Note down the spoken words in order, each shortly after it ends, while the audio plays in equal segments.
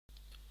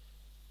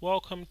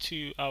Welcome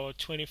to our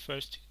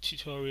 21st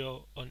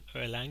tutorial on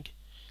Erlang.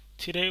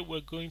 Today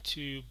we're going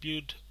to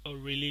build a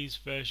release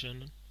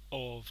version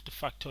of the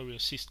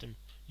factorial system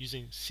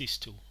using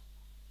systool.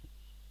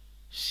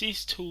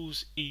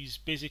 Systools is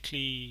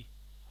basically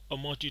a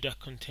module that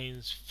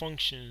contains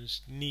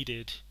functions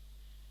needed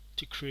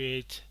to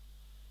create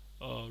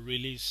a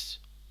release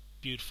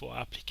build for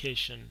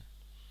application.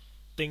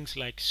 Things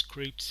like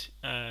scripts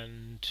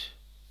and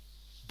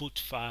boot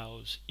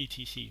files,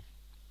 etc.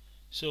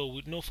 So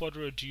with no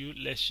further ado,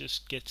 let's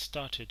just get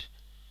started.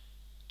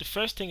 The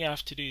first thing I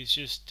have to do is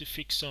just to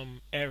fix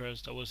some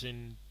errors that was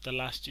in the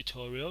last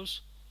tutorials.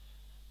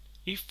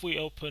 If we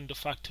open the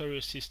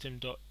factorial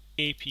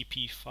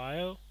system.app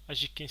file,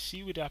 as you can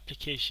see with the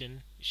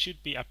application, it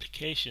should be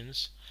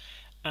applications,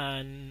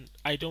 and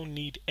I don't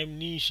need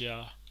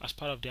amnesia as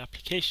part of the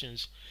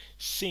applications,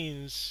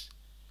 since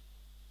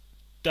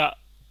that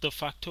the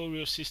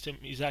factorial system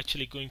is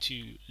actually going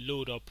to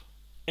load up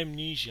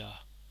amnesia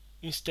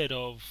instead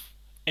of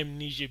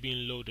amnesia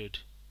being loaded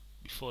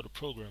before the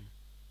program.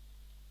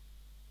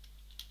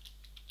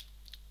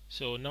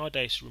 So now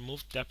that it's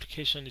removed, the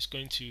application is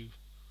going to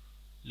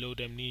load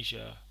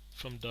amnesia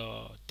from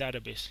the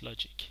database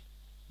logic,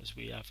 as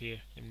we have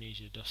here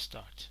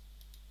amnesia.start.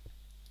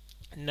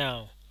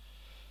 Now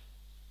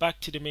back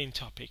to the main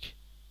topic.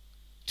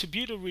 To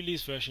build a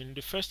release version,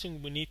 the first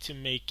thing we need to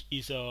make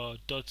is a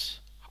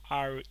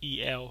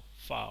 .rel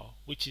file,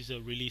 which is a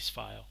release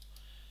file.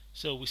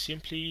 So we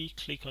simply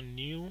click on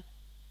new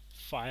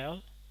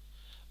file.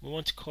 We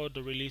want to call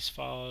the release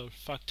file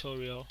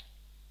factorial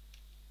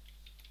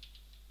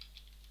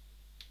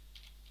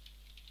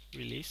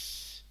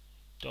release.rel.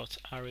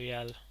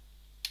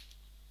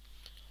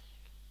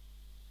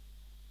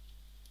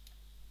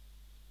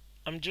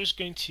 I'm just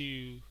going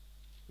to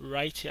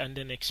write it and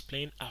then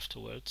explain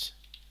afterwards.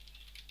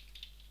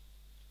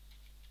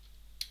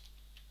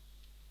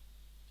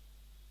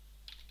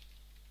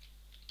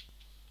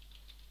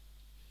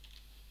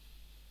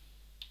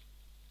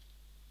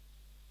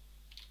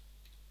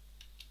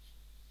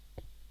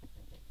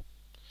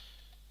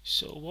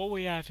 So what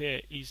we have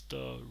here is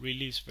the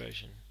release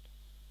version.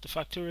 The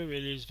factorial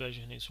release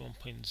version is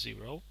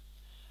 1.0,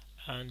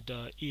 and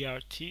the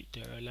ERT, the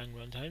Erlang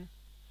runtime,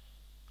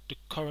 the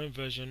current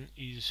version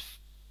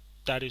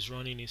that is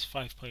running is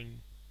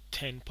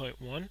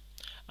 5.10.1,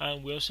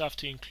 and we also have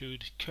to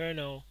include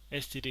kernel,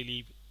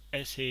 stdlib,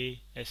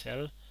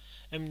 SASL,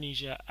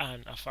 amnesia,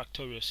 and a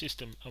factorial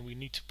system, and we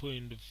need to put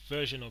in the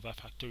version of our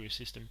factorial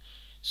system.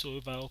 So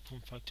if I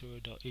open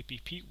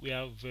factorial.app, we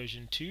have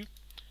version 2.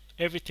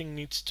 Everything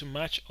needs to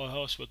match or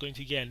else we're going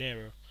to get an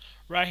error.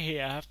 Right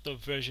here I have the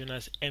version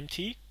as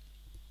empty.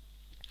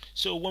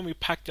 So when we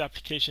pack the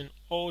application,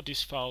 all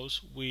these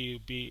files will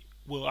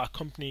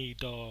accompany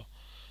the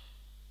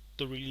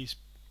release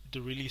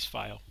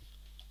file.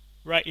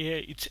 Right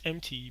here it's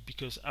empty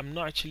because I'm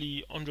not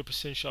actually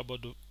 100% sure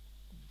about the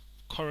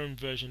current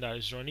version that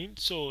is running.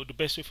 So the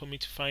best way for me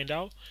to find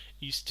out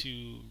is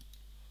to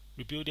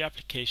rebuild the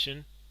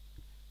application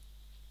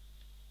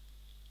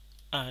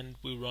and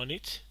we run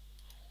it.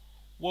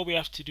 What we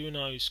have to do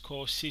now is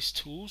call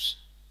systools,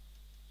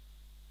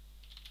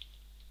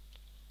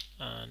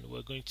 and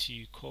we're going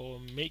to call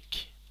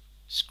make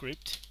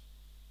script,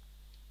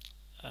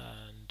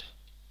 and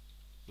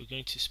we're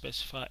going to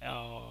specify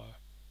our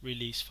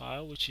release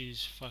file, which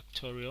is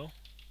factorial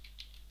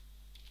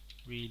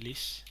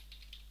release,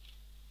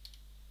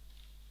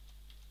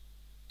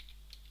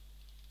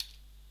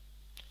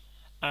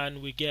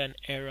 and we get an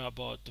error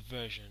about the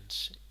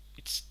versions.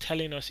 It's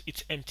telling us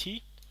it's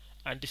empty,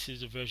 and this is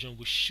the version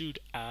we should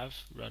have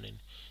running.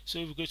 So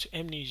if we go to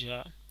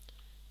amnesia,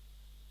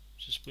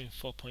 just put in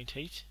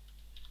 4.8,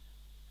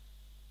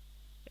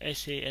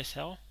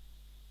 SASL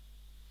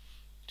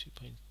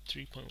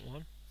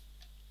 2.3.1,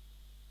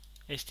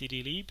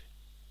 stdlib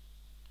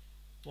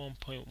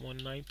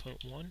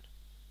 1.19.1,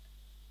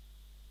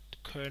 the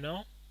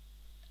kernel,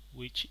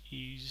 which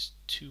is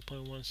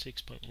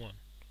 2.16.1,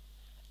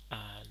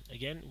 and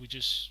again we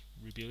just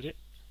rebuild it,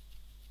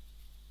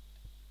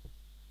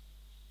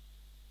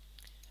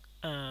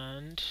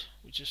 and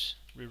we just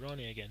rerun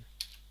it again,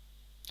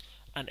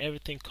 and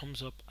everything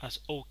comes up as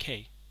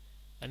OK.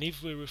 And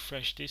if we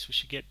refresh this, we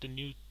should get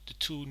the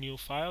two new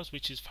files,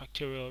 which is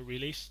factorial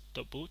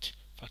release.boot,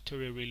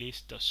 factorial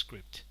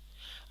release.script.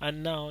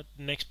 And now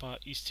the next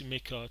part is to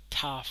make a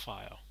tar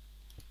file,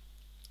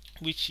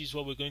 which is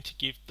what we're going to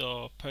give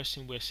the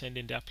person we're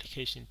sending the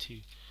application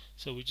to.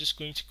 So we're just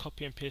going to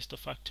copy and paste the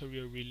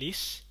factorial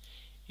release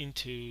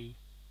into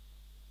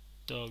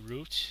the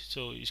root.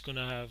 So it's going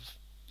to have,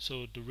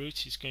 so the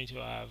root is going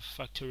to have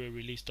factorial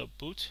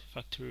release.boot,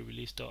 factorial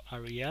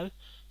release.rel,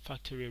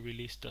 factorial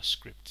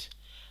release.script.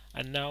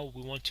 And now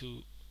we want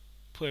to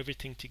put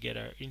everything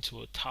together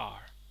into a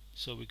tar.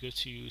 So we go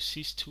to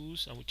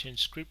systools and we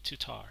change script to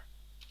tar.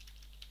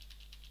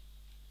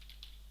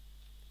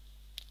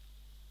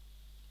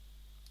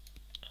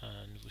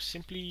 And we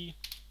simply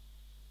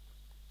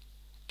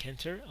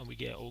enter and we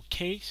get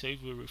OK. So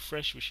if we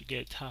refresh, we should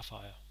get a tar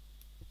file.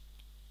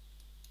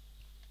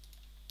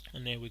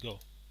 And there we go.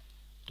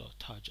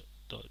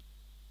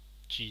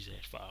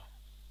 .target.gz file.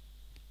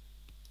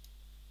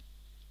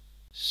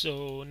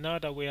 So now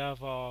that we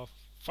have our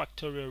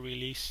factorial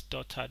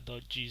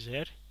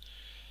release.tat.gz,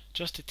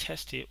 just to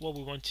test it, what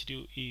we want to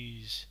do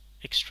is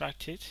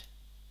extract it,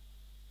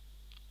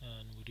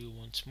 and we'll do it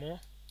once more.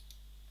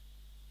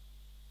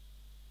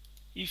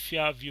 If you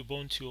have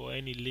Ubuntu or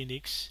any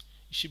Linux,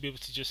 you should be able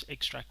to just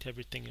extract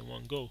everything in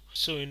one go.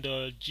 So in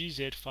the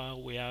gz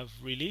file we have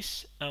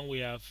release and we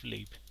have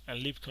lib,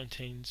 and lib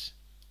contains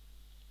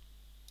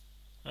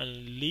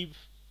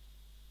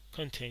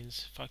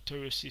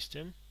factorial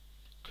system,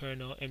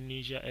 kernel,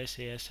 amnesia,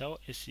 sasl,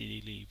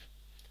 scdlib,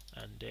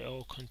 and they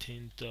all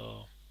contain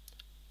the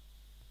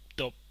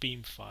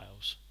 .beam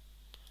files.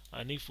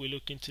 And if we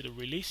look into the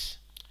release,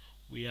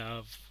 we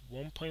have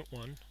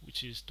 1.1,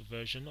 which is the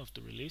version of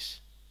the release.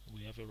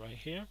 We have it right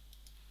here,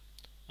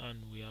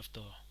 and we have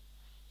the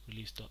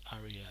release.rel.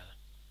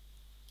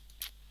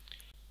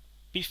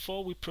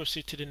 Before we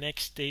proceed to the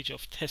next stage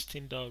of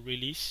testing the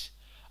release,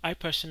 I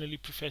personally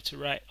prefer to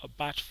write a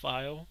batch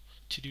file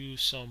to do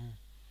some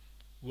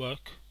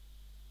work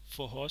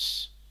for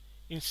us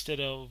instead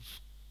of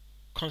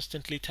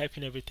constantly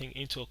typing everything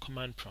into a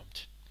command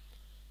prompt.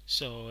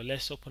 So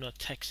let's open a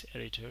text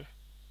editor.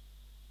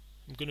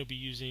 I'm going to be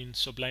using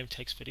Sublime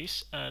Text for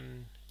this,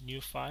 and new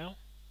file.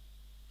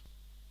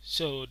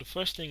 So the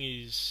first thing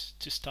is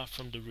to start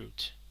from the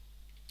root.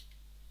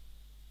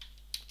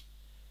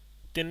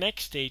 The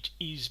next stage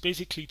is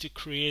basically to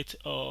create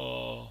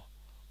a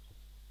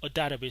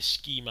database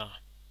schema.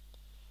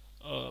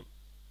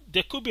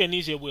 There could be an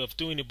easier way of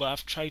doing it, but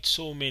I've tried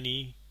so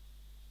many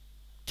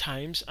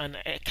times and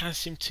I can't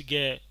seem to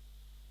get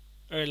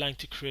Erlang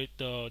to create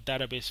the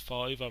database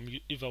file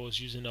if I was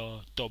using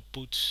a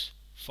 .boot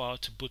file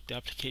to boot the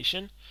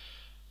application.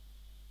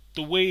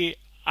 The way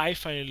I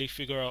finally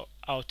figure out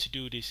how to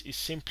do this is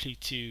simply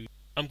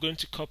I'm going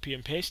to copy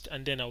and paste,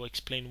 and then I'll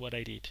explain what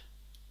I did.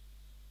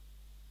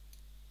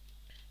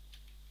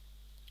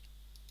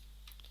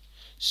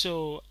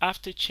 So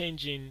after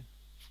changing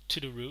to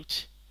the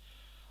root,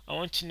 I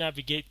want to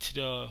navigate to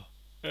the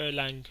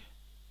Erlang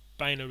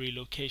binary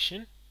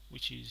location,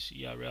 which is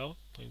ERL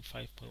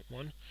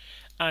 0.5.1,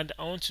 and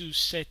I want to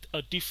set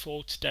a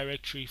default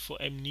directory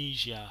for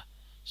amnesia.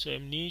 So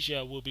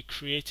amnesia will be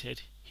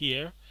created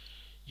here,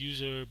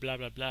 user blah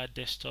blah blah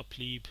desktop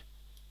lib,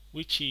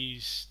 which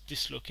is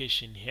this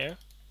location here.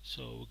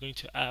 So we're going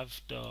to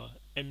have the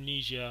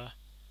amnesia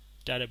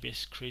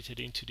database created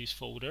into this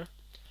folder,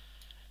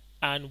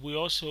 and we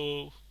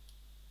also,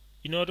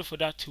 in order for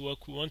that to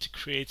work, we want to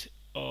create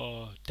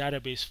a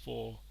database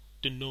for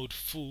the node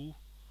foo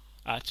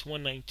at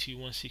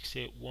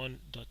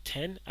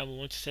 192.168.1.10, and we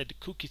want to set the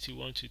cookie to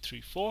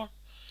 1234,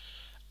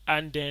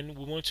 and then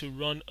we want to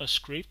run a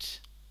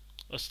script,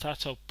 a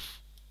startup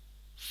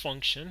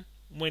function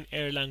when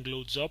Erlang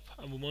loads up,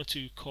 and we want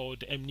to call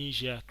the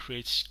amnesia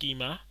create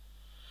schema,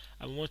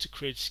 and we want to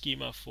create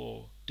schema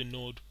for the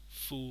node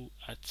foo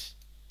at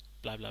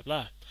blah blah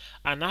blah,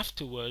 and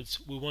afterwards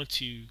we want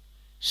to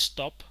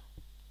stop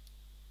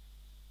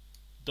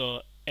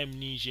the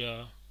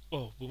amnesia,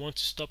 we want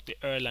to stop the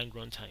Erlang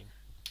runtime.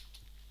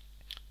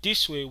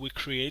 This way we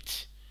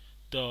create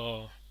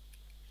the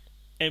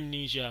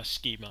amnesia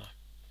schema.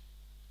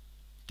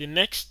 The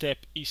next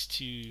step is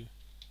to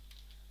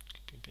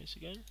copy and paste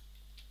again.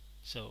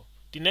 So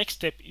the next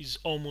step is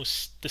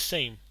almost the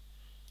same.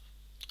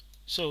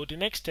 So the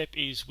next step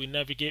is we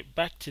navigate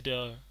back to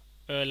the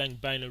Erlang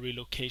binary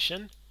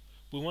location.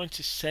 We want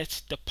to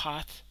set the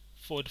path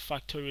for the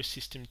factorial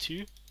system 2.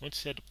 We want to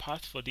set the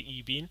path for the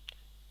ebin.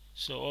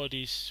 So all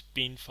this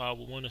bin file,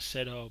 we want to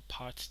set our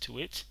path to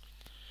it,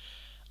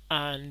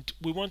 and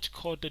we want to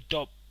call the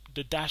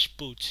dash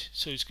boot.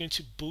 So it's going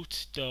to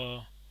boot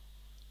the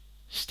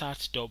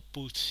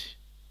start.boot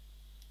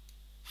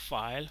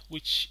file,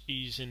 which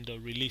is in the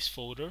release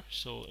folder.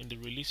 So in the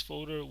release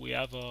folder we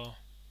have a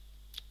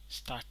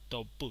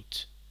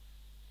start.boot.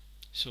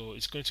 So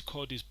it's going to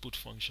call this boot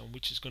function,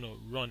 which is going to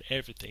run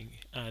everything,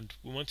 and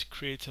we want to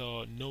create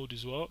a node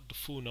as well, the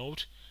full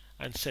node,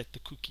 and set the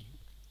cookie.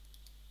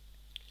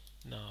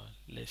 Now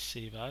let's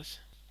save as.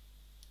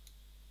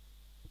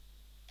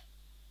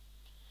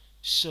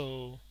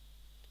 So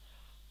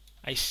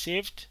I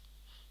saved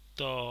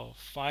the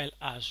file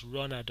as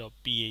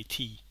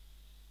runner.bat.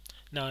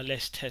 Now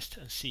let's test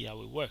and see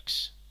how it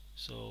works.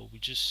 So we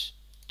just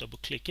double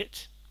click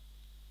it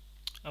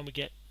and we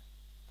get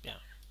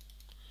down.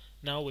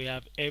 Now we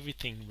have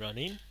everything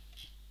running.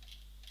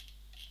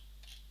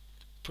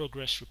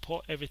 Progress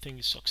report, everything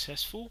is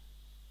successful,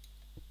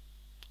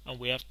 and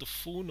we have the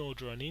full node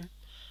running.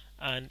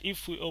 And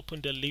if we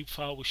open the lib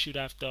file, we should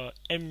have the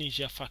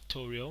amnesia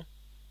factorial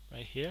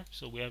right here.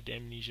 So we have the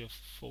amnesia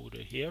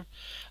folder here.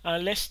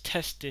 Let's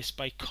test this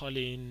by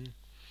calling,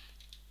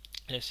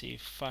 let's see,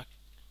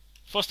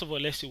 first of all,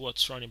 let's see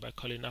what's running by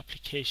calling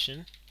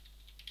application,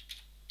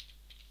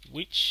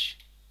 which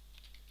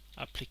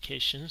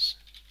applications,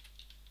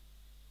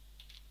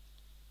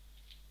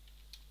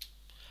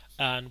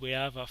 and we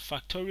have a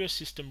factorial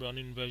system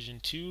running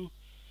version 2,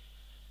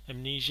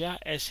 amnesia,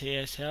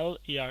 SASL,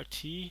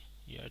 ERT,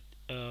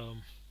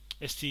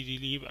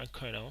 stdlib, and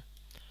kernel.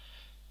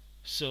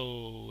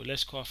 So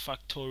let's call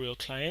factorial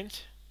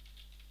client,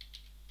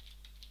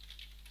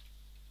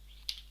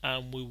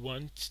 and we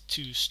want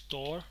to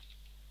store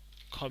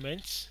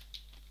comments.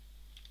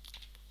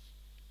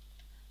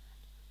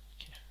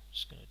 Okay, I'm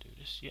just gonna do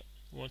this. Yeah,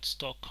 we want to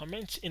store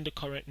comments in the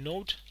current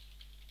node,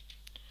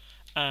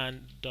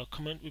 and the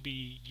comment will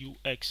be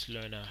UX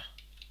learner.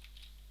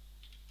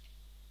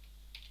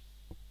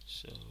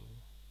 So,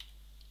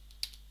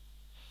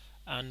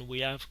 and we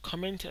have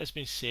comment has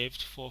been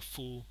saved for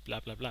full blah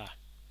blah blah.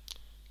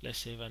 Let's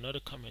save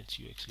another comment,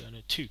 UX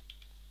learner 2,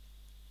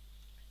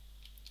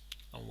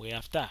 and we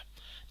have that.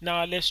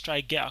 Now let's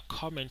try get a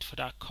comment for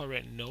that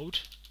current node,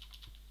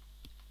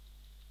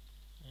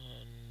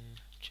 and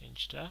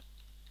change that,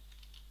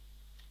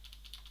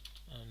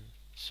 and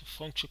it's a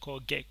function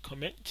called get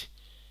comment.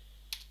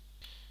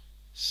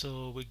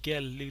 So we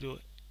get a little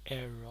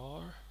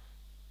error,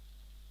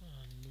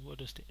 and what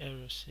does the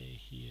error say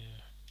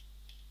here?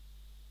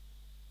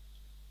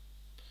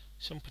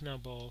 Something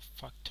about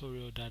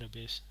factorial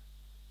database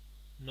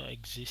not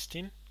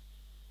existing.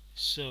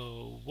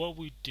 So what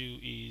we do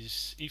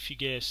is, if you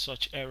get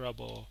such error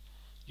about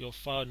your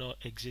file not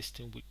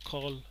existing, we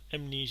call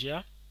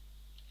amnesia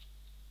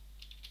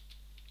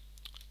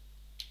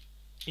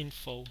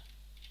info,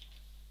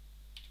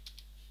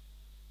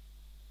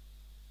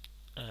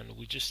 and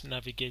we just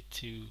navigate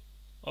to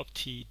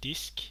opti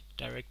disk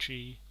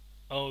directory.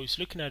 Oh, it's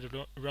looking at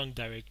the wrong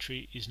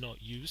directory, is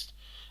not used.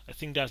 I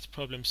think that's the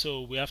problem. So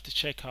we have to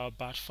check our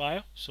bat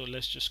file. So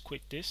let's just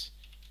quit this.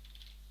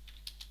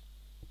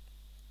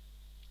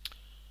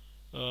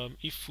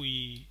 If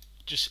we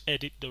just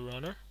edit the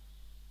runner,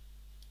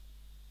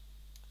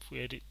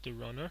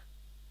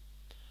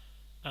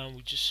 and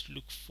we just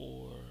look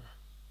for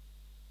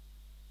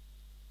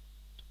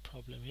the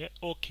problem here.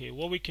 Okay,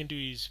 what we can do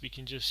is we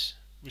can just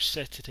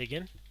reset it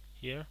again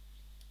here,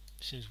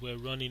 since we're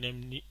running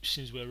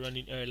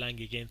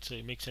Erlang again, so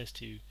it makes sense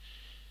to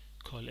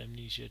call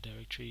amnesia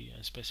directory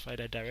and specify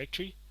that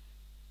directory.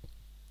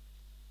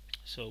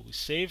 So we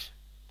save,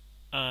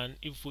 and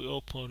if we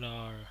open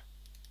our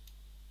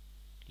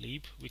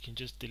lib, we can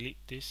just delete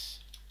this.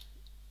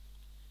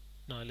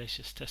 Now let's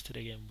just test it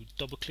again. We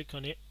double click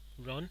on it,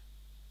 run,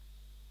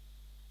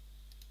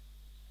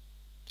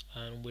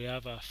 and we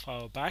have our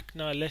file back.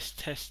 Now let's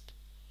test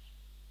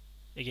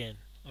again,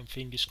 and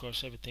fingers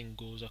crossed everything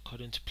goes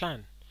according to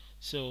plan.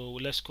 So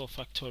let's call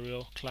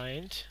factorial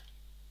client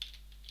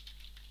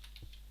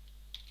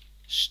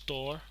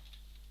store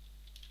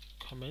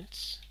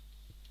comments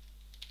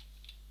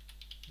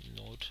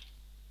node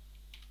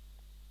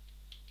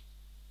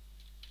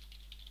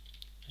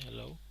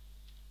hello,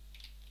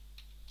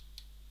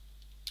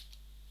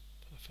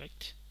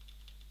 perfect,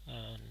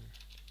 and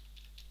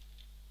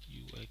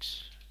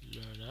UX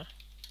learner.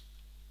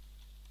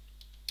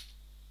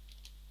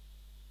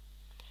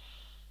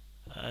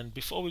 And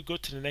before we go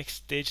to the next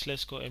stage,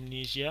 let's go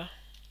amnesia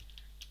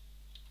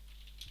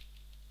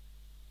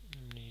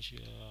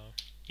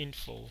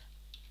info.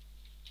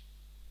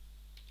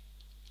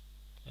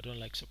 I don't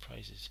like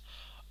surprises.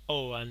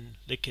 Oh, and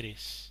look at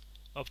this,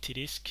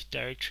 optidisk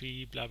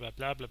directory blah blah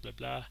blah blah blah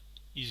blah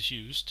is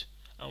used,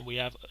 and we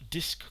have a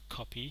disk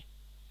copy.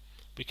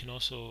 We can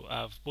also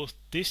have both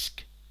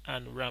disk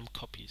and RAM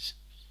copies.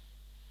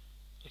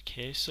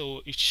 Okay,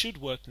 so it should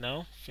work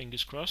now,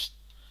 fingers crossed.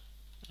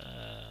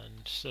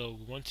 And so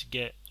we want to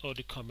get all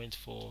the comments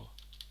for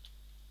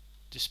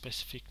the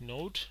specific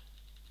node,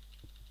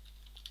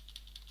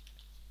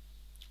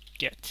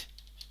 get,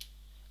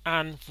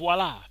 and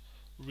voila,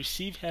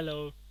 receive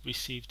hello,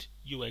 received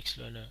UX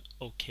learner.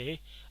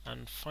 Okay,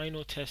 and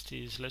final test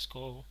is, let's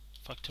go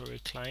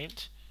factorial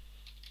client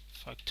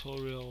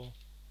factorial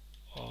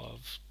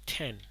of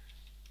 10,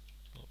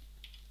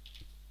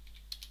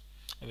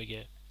 and we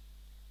get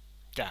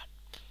that.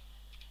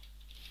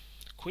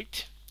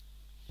 Quit.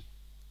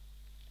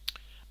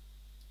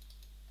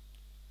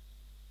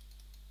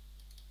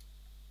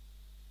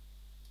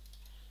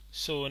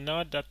 So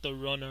now that the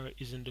runner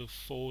is in the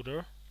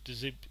folder,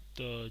 the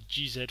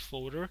GZ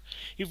folder,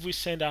 if we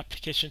send the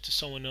application to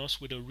someone else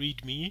with a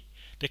README,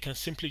 they can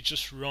simply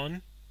just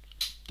run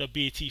the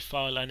BAT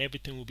file and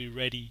everything will be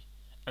ready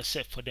and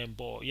set for them.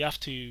 But you have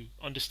to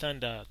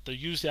understand that the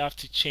user have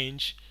to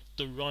change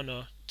the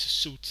runner to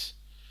suit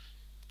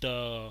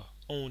their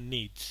own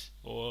needs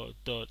or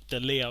the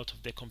layout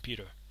of their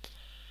computer.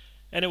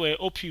 Anyway,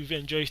 hope you've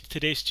enjoyed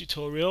today's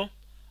tutorial.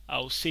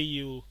 I'll see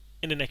you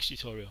in the next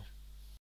tutorial.